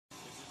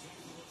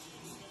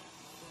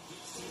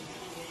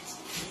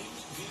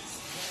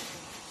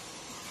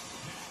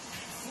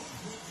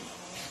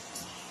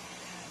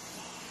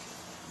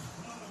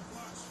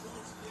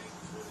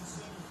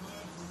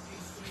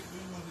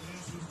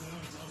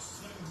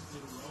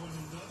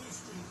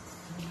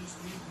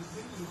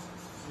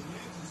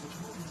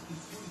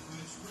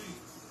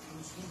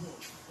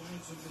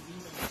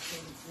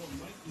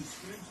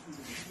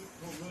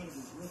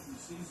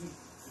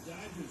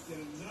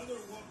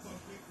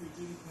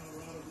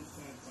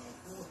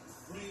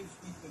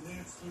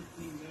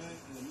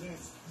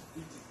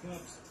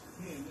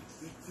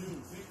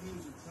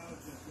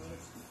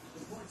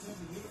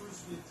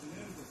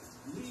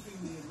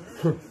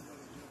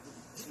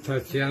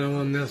touchy. I don't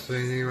want to mess with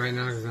anything right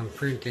now because I'm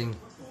printing.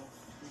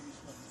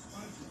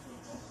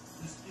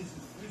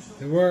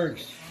 It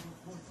works.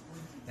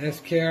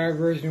 SKR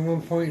version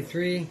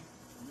 1.3.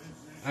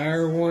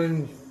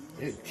 Eryone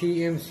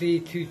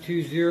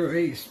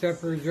TMC2208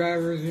 stepper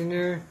drivers in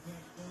there.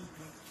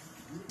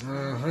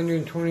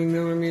 120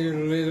 millimeter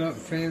lit up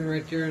fan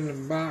right there in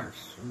the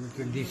box with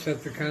the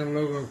Decepticon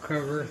logo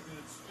cover.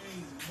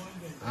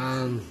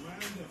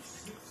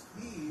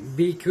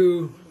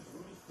 BiQu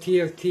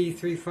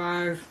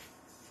TFT35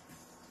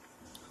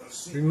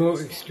 remote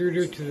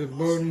extruder to the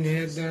Bowden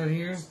head down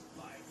here.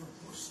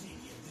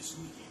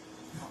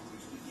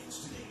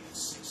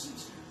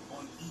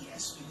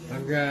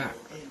 I've got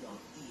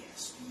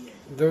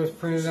those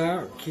printed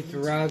out, keep the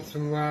rods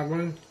from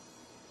wobbling.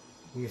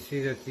 You can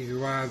see that these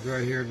rods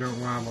right here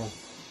don't wobble.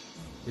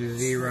 These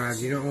Z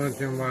rods, you don't want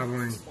them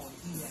wobbling.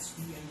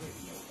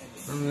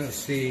 Let's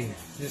see,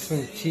 just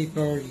some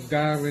cheapo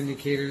dial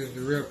indicators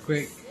real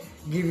quick.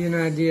 Give you an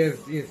idea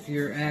if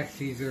your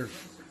axes are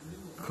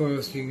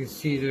close. You can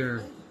see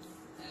they're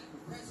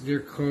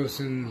close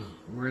and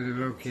where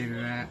they're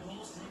located at.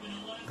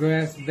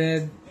 Glass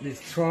bed is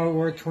 12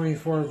 or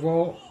 24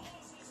 volt.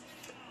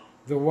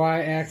 The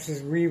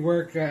Y-axis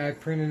rework that I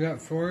printed up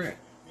for it.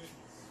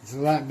 It's a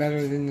lot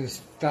better than the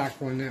stock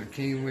one that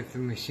came with the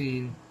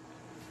machine.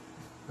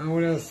 Oh,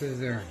 what else is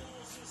there?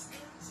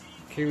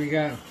 Okay, we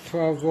got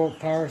 12 volt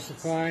power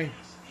supply.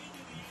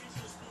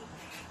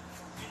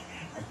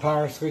 A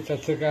power switch I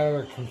took out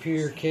of a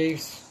computer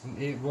case.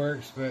 It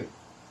works, but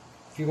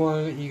if you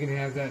want it, you can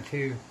have that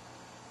too.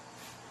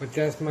 But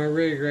that's my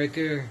rig right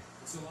there.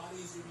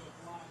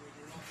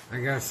 I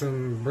got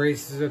some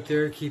braces up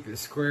there, keep it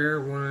square,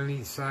 one on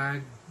each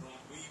side.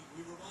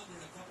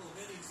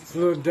 It's a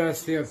little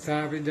dusty up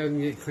top, it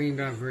doesn't get cleaned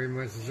off very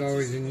much, it's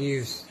always in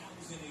use.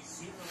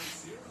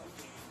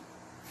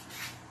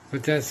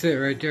 But that's it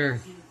right there.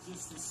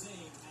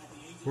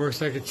 Works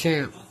like a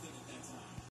champ.